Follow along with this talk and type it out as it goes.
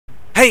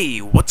Hey,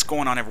 what's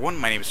going on everyone?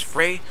 My name is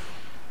Fray,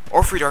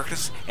 or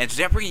fraydarkness, and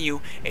today I'm bringing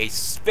you a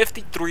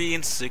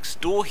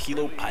 53-6 dual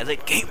Helo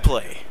Pilot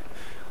gameplay.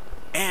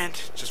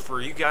 And just for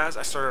you guys,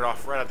 I started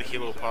off right at the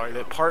Helo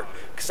Pilot part,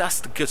 because that's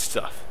the good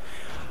stuff.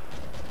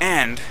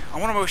 And I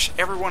want to wish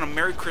everyone a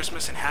Merry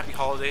Christmas and Happy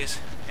Holidays,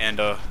 and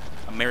a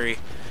Merry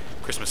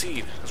Christmas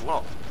Eve as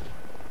well.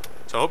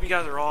 So I hope you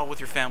guys are all with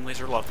your families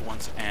or loved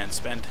ones, and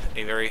spend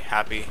a very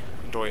happy,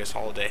 joyous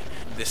holiday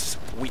this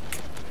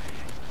week.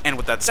 And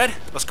with that said,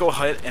 let's go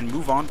ahead and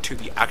move on to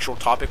the actual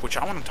topic, which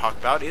I want to talk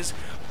about is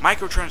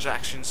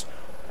microtransactions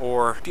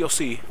or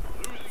DLC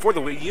for the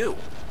Wii U,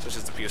 such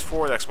as the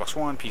PS4, the Xbox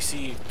One,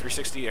 PC,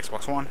 360,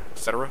 Xbox One,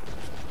 etc.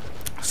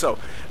 So,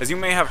 as you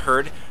may have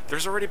heard,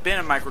 there's already been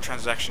a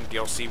microtransaction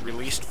DLC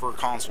released for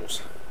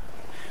consoles.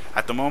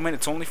 At the moment,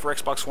 it's only for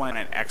Xbox One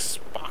and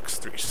Xbox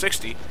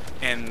 360,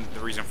 and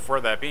the reason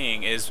for that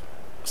being is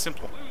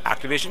simple.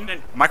 Activision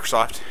and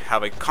Microsoft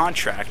have a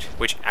contract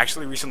which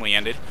actually recently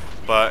ended,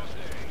 but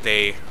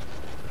they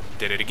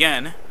did it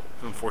again,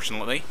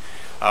 unfortunately,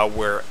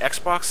 where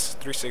Xbox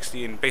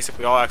 360 and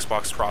basically all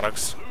Xbox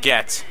products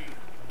get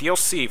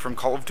DLC from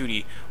Call of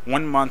Duty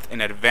 1 month in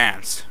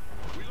advance,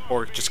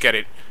 or just get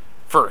it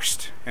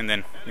first, and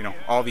then, you know,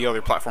 all the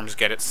other platforms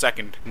get it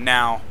second.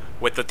 Now,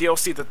 with the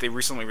DLC that they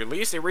recently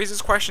released, it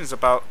raises questions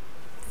about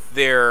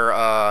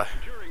their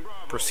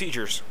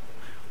procedures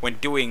when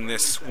doing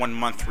this 1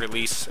 month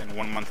release and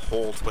 1 month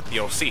hold with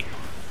DLC,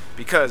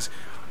 because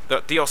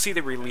the DLC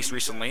they released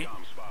recently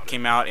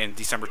came out in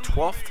December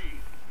 12th,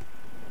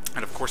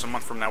 and of course a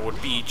month from now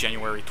would be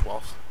January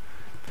 12th.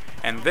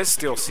 And this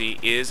DLC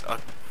is a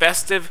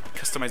festive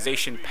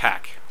customization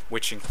pack,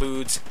 which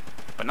includes,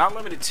 but not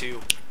limited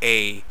to,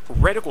 a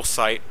reticle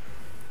sight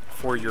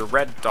for your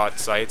red dot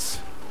sights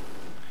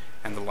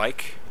and the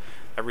like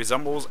that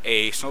resembles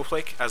a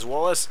snowflake, as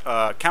well as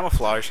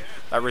camouflage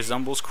that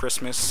resembles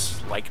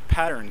Christmas-like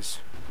patterns,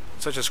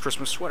 such as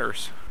Christmas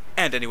sweaters.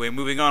 And anyway,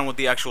 moving on with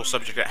the actual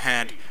subject at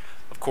hand,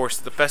 of course,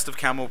 the festive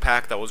camo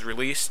pack that was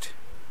released,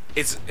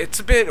 it's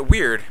a bit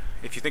weird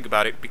if you think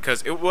about it,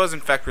 because it was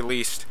in fact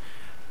released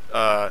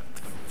the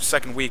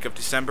second week of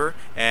December,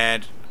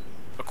 and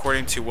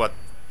according to what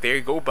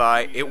they go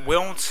by, it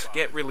won't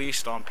get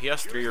released on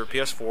PS3 or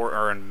PS4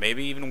 or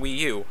maybe even Wii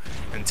U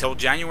until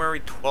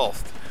January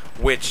 12th,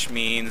 which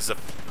means the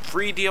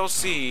free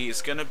DLC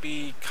is gonna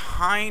be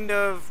kind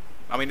of,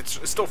 I mean, it's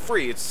still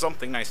free, it's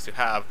something nice to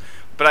have,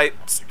 but I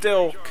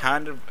still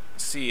kind of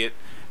see it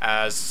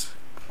as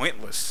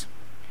pointless.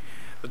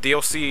 The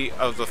DLC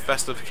of the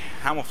festive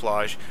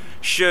camouflage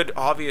should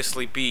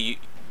obviously be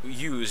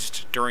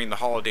used during the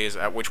holidays,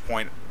 at which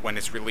point, when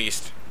it's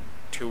released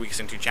 2 weeks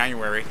into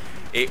January,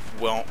 it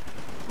won't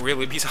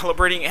really be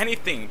celebrating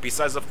anything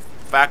besides the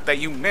fact that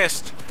you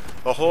missed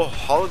the whole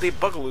holiday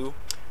bugaloo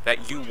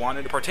that you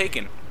wanted to partake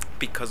in.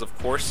 Because of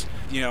course,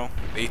 you know,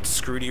 they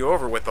screwed you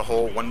over with the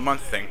whole 1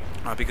 month thing,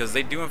 because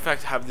they do in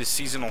fact have this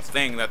seasonal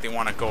thing that they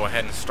want to go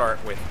ahead and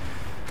start with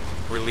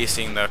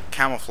releasing the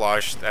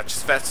camouflage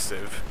that's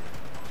festive,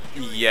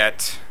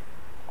 yet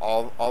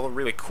all the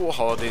really cool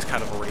holidays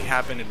kind of already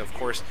happened. And of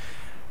course,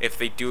 if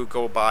they do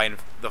go by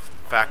the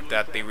fact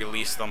that they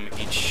release them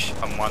each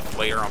a month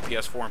later on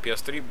PS4 and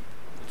PS3,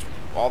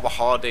 all the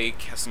holiday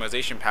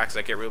customization packs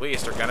that get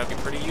released are gonna be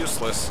pretty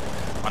useless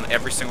on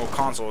every single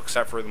console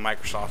except for the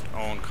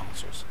Microsoft-owned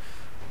consoles.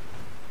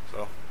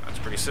 So that's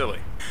pretty silly.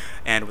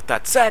 And with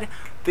that said,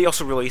 they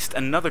also released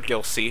another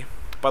DLC.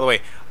 By the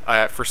way,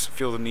 I first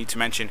feel the need to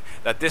mention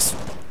that this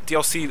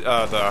DLC,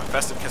 the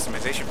Festive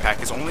Customization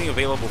Pack, is only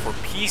available for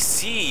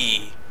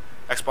PC,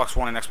 Xbox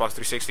One and Xbox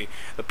 360.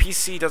 The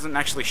PC doesn't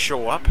actually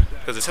show up,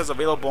 because it says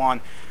available on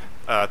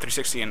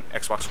 360 and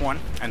Xbox One,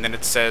 and then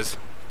it says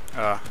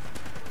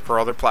for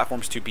other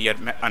platforms to be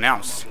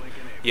announced.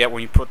 Yet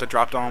when you put the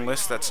drop-down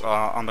list that's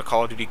on the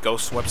Call of Duty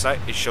Ghosts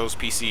website, it shows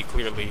PC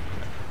clearly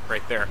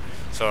right there.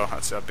 So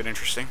that's a bit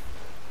interesting.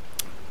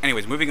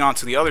 Anyways, moving on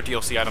to the other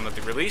DLC item that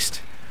they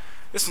released.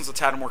 This one's a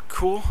tad more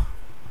cool.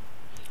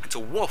 It's a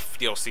wolf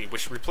DLC,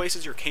 which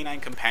replaces your canine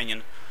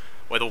companion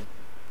with a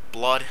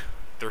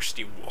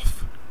bloodthirsty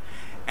wolf.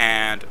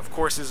 And of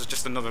course, this is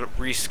just another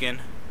reskin.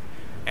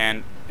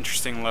 And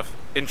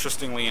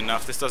interestingly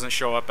enough, this doesn't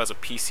show up as a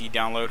PC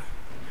download,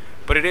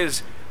 but it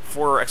is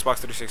for Xbox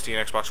 360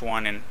 and Xbox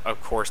One, and of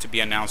course to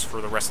be announced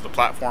for the rest of the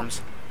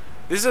platforms.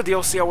 This is a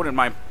DLC I wouldn't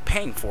mind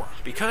paying for,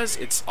 because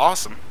it's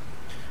awesome.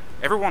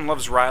 Everyone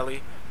loves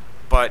Riley,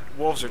 but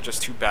wolves are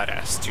just too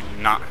badass to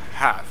not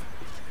have.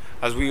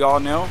 As we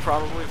all know,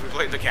 probably if we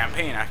played the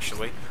campaign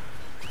actually,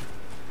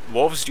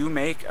 wolves do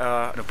make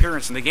an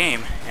appearance in the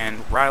game,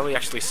 and Riley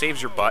actually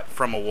saves your butt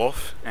from a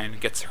wolf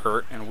and gets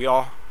hurt, and we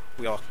all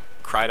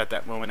cried at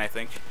that moment, I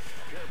think.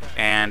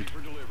 And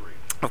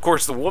of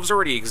course, the wolves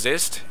already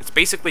exist. It's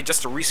basically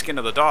just a reskin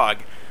of the dog,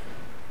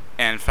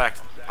 and in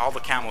fact, all the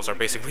camels are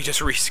basically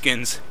just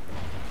reskins.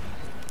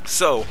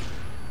 So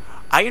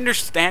I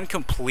understand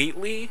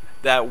completely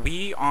that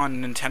we on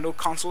Nintendo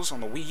consoles,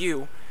 on the Wii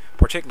U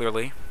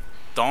particularly,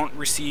 don't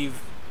receive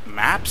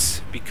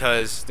maps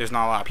because there's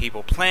not a lot of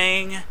people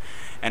playing,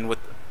 and with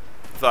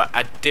the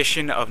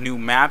addition of new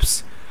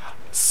maps,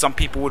 some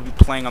people would be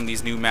playing on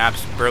these new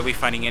maps, barely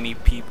finding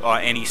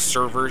any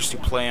servers to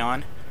play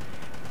on,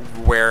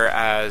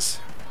 whereas,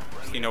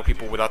 you know,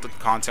 people without the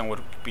content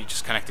would be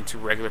just connecting to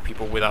regular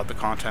people without the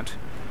content,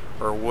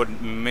 or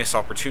would miss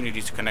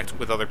opportunities to connect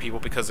with other people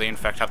because they in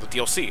fact have the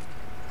DLC,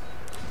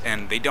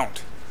 and they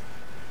don't.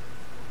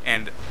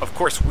 And of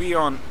course, we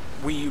on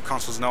Wii U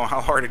consoles know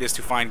how hard it is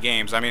to find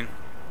games. I mean,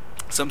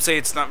 some say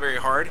it's not very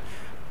hard.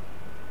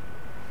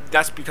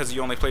 That's because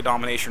you only play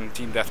Domination and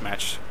Team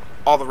Deathmatch.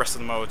 All the rest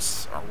of the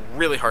modes are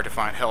really hard to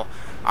find. Hell,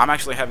 I'm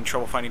actually having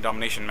trouble finding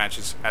Domination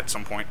matches at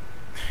some point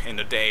in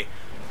the day.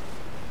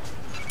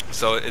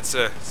 So it's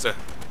a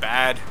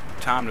bad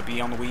time to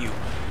be on the Wii U.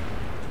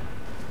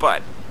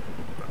 But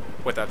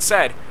with that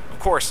said, of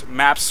course,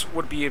 maps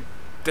would be a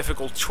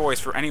difficult choice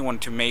for anyone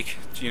to make.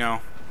 You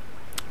know,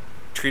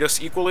 treat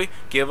us equally,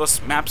 give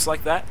us maps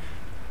like that.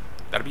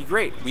 That'd be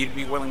great. We'd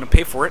be willing to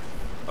pay for it.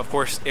 Of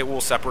course, it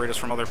will separate us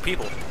from other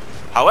people.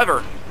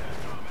 However,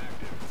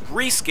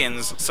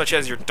 reskins such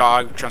as your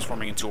dog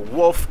transforming into a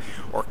wolf,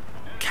 or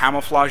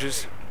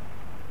camouflages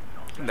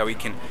that we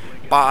can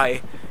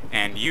buy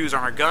and use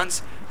on our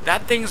guns,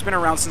 that thing's been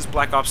around since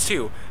Black Ops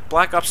 2.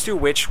 Black Ops 2,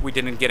 which we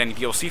didn't get any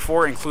DLC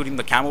for, including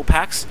the camo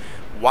packs.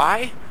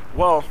 Why?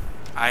 Well,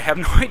 I have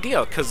no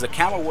idea, because the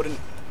camo wouldn't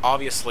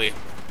obviously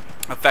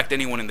affect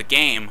anyone in the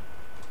game.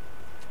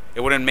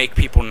 It wouldn't make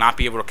people not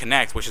be able to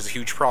connect, which is a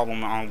huge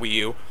problem on Wii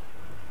U.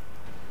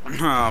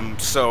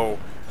 So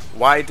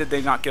why did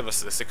they not give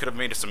us this? It could have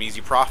made us some easy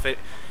profit,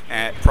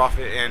 and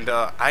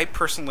I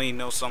personally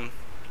know some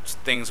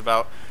things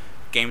about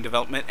game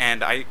development,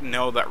 and I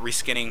know that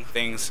reskinning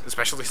things,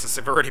 especially since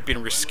they've already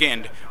been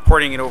reskinned,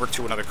 porting it over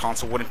to another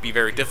console wouldn't be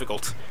very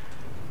difficult.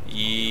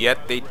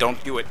 Yet they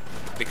don't do it.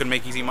 They could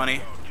make easy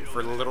money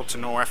for little to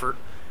no effort,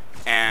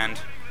 and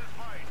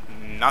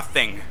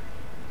nothing.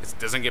 It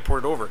doesn't get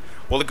ported over.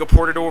 Will it get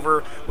ported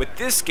over with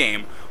this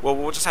game? Well,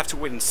 we'll just have to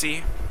wait and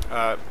see.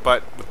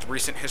 But with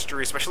recent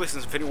history, especially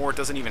since Infinity Ward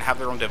doesn't even have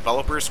their own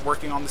developers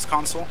working on this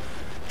console,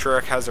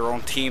 Treyarch has their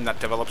own team that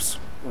develops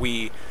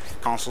Wii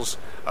consoles,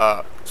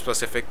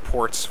 specific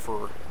ports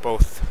for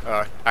both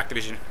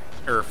Activision,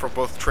 or for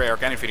both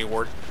Treyarch and Infinity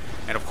Ward.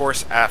 And of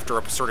course, after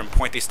a certain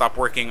point, they stop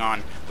working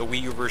on the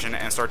Wii U version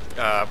and start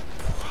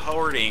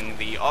porting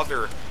the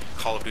other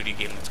Call of Duty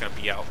game that's going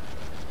to be out.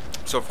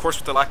 So of course,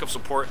 with the lack of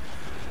support,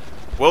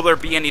 will there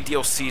be any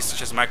DLCs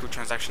such as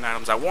microtransaction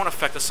items that won't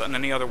affect us in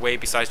any other way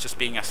besides just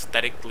being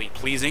aesthetically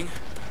pleasing?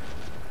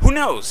 Who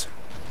knows?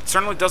 It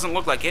certainly doesn't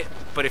look like it,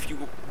 but if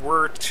you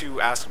were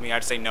to ask me,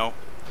 I'd say no.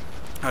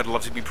 I'd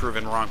love to be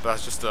proven wrong, but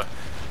that's just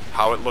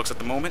how it looks at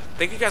the moment.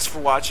 Thank you guys for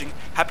watching.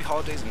 Happy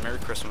holidays and Merry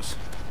Christmas.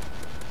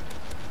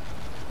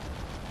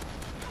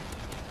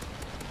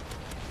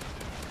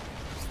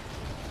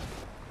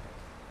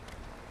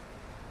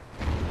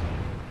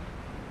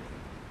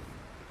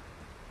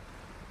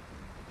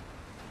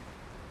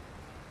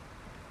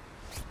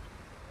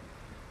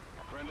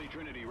 Friendly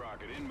Trinity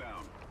rocket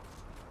inbound.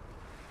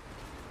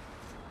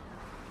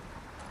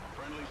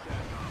 Friendly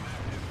SATCOM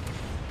active.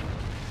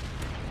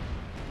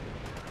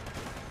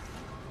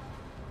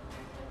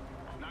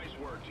 Nice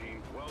work,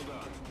 team. Well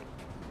done.